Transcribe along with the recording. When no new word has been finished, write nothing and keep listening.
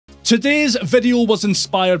Today's video was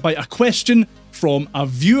inspired by a question from a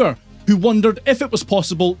viewer who wondered if it was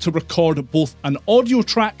possible to record both an audio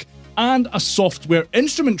track and a software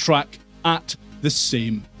instrument track at the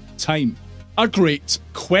same time. A great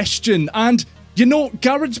question, and you know,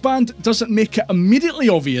 GarageBand doesn't make it immediately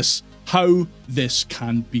obvious how this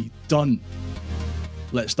can be done.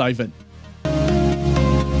 Let's dive in.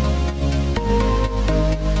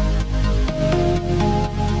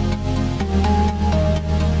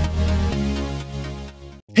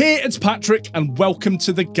 Hey, it's Patrick and welcome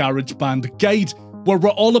to the GarageBand Guide, where we're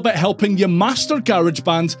all about helping you master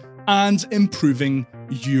GarageBand and improving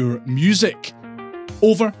your music.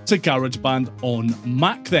 Over to GarageBand on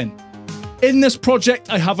Mac then. In this project,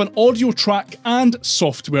 I have an audio track and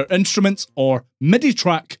software instrument, or MIDI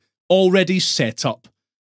track, already set up.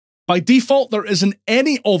 By default, there isn't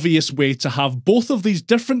any obvious way to have both of these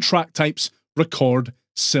different track types record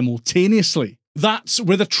simultaneously. That's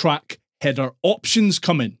where the track header options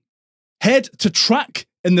come in. Head to Track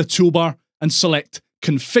in the toolbar and select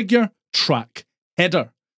Configure Track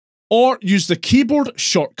Header, or use the keyboard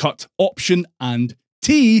shortcut Option and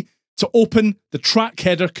T to open the track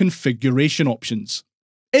header configuration options.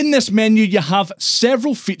 In this menu, you have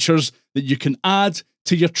several features that you can add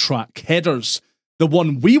to your track headers. The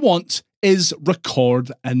one we want is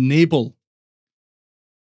Record Enable.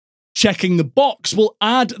 Checking the box will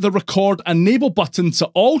add the Record Enable button to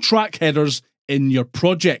all track headers in your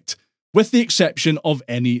project, with the exception of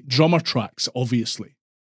any drummer tracks, obviously.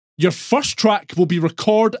 Your first track will be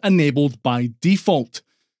Record Enabled by default,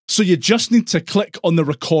 so you just need to click on the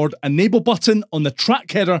Record Enable button on the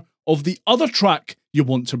track header of the other track you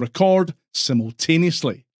want to record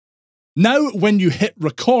simultaneously. Now, when you hit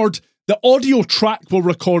record, the audio track will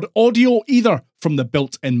record audio either from the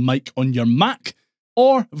built-in mic on your Mac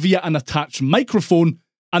or via an attached microphone,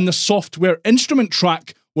 and the software instrument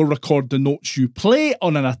track will record the notes you play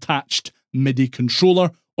on an attached MIDI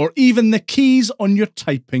controller or even the keys on your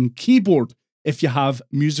typing keyboard if you have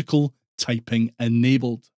musical typing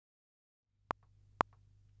enabled.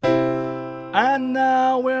 And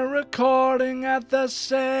now we're recording at the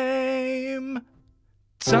same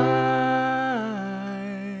time.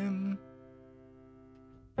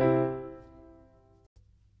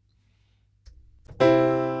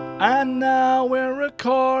 And now we're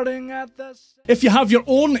recording at the same... If you have your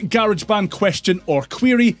own GarageBand question or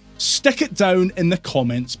query, stick it down in the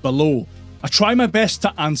comments below. I try my best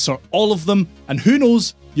to answer all of them, and who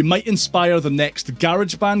knows, you might inspire the next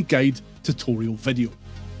GarageBand Guide tutorial video.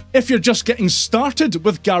 If you're just getting started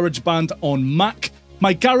with GarageBand on Mac,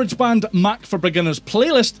 my GarageBand Mac for Beginners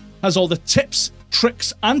playlist has all the tips,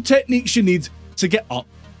 tricks and techniques you need to get up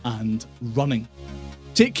and running.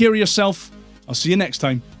 Take care of yourself. I'll see you next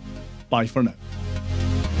time. Bye for now.